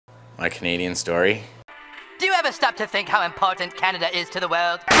My Canadian story. Do you ever stop to think how important Canada is to the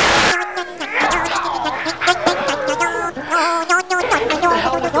world?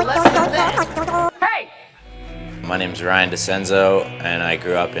 Hey! My name's Ryan Decenzo, and I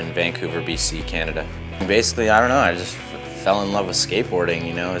grew up in Vancouver, BC, Canada. Basically, I don't know, I just fell in love with skateboarding,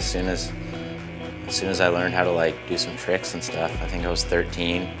 you know, as soon as I learned how to like do some tricks and stuff. I think I was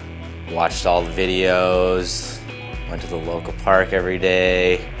 13. Watched all the videos, went to the local park every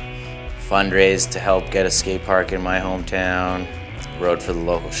day, fundraised to help get a skate park in my hometown, rode for the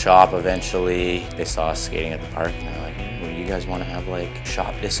local shop eventually. They saw us skating at the park and they're like, well, you guys want to have like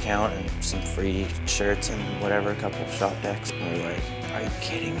shop discount and some free shirts and whatever, a couple of shop decks? And we were like, are you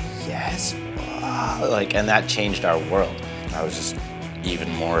kidding me? Yes. Like, and that changed our world. I was just even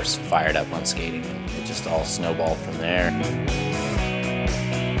more fired up on skating. It just all snowballed from there.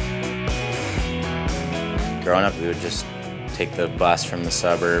 Growing up, we would just take the bus from the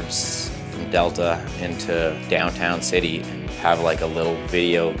suburbs, from Delta into downtown city and have like a little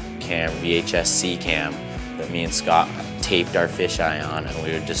video cam, VHS-C cam, that me and Scott taped our fisheye on, and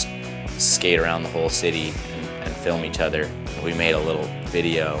we would just skate around the whole city and film each other. We made a little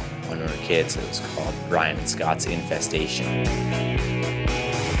video when we were kids. It was called Ryan and Scott's Infestation.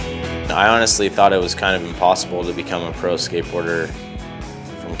 I honestly thought it was kind of impossible to become a pro skateboarder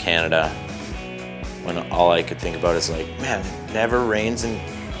from Canada, when all I could think about is like, man, it never rains in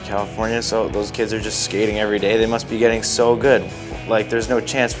California, so those kids are just skating every day. They must be getting so good. Like, there's no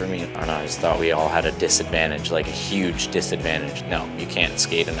chance for me. I don't know, I just thought we all had a disadvantage, like a huge disadvantage. No, you can't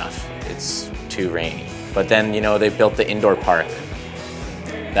skate enough. It's too rainy. But then, you know, they built the indoor park.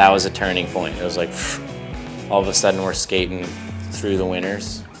 That was a turning point. It was like, all of a sudden we're skating through the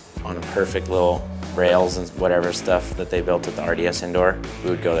winters on a perfect little rails and whatever stuff that they built at the RDS indoor.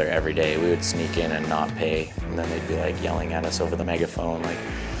 We would go there every day. We would sneak in and not pay. And then they'd be like yelling at us over the megaphone like,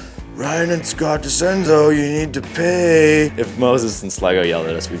 Ryan and Scott Decenzo, you need to pay. If Moses and Sluggo yelled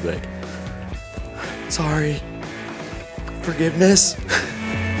at us, we'd be like, sorry, forgiveness.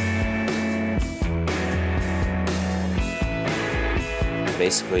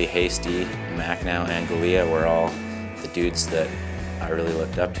 Basically, Hasty, Macnow, and Galea were all the dudes that I really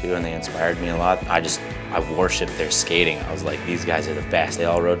looked up to, and they inspired me a lot. I worshipped their skating. I was like, these guys are the best. They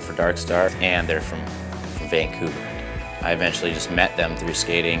all rode for Darkstar, and they're from Vancouver. I eventually just met them through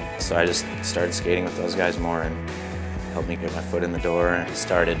skating, so I just started skating with those guys more, and helped me get my foot in the door. I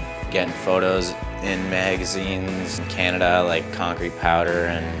started getting photos in magazines in Canada, like Concrete Powder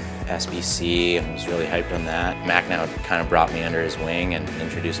and SBC. I was really hyped on that. Macnow kind of brought me under his wing and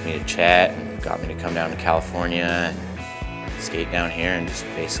introduced me to Chet, and got me to come down to California and skate down here, and just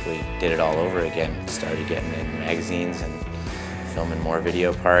basically did it all over again. Started getting in magazines and filming more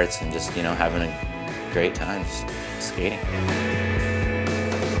video parts and just, you know, having a great time just skating.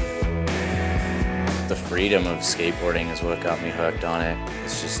 The freedom of skateboarding is what got me hooked on it.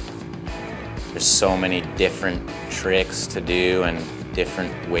 It's just, there's so many different tricks to do and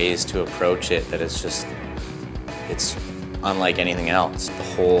different ways to approach it that it's unlike anything else. The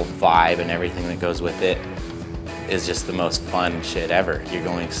whole vibe and everything that goes with it is just the most fun shit ever. You're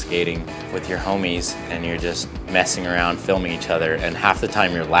going skating with your homies and you're just messing around, filming each other, and half the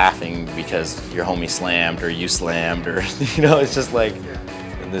time you're laughing because your homie slammed or you slammed, or, you know, it's just like,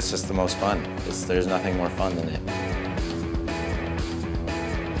 it's just the most fun. There's nothing more fun than it.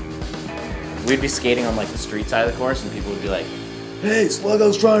 We'd be skating on like the street side of the course and people would be like, hey,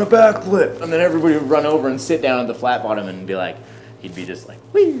 Sluggo's trying to backflip. And then everybody would run over and sit down at the flat bottom and be like, he'd be just like,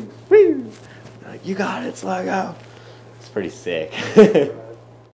 wee, wee. Like, you got it, Sluggo. It's pretty sick.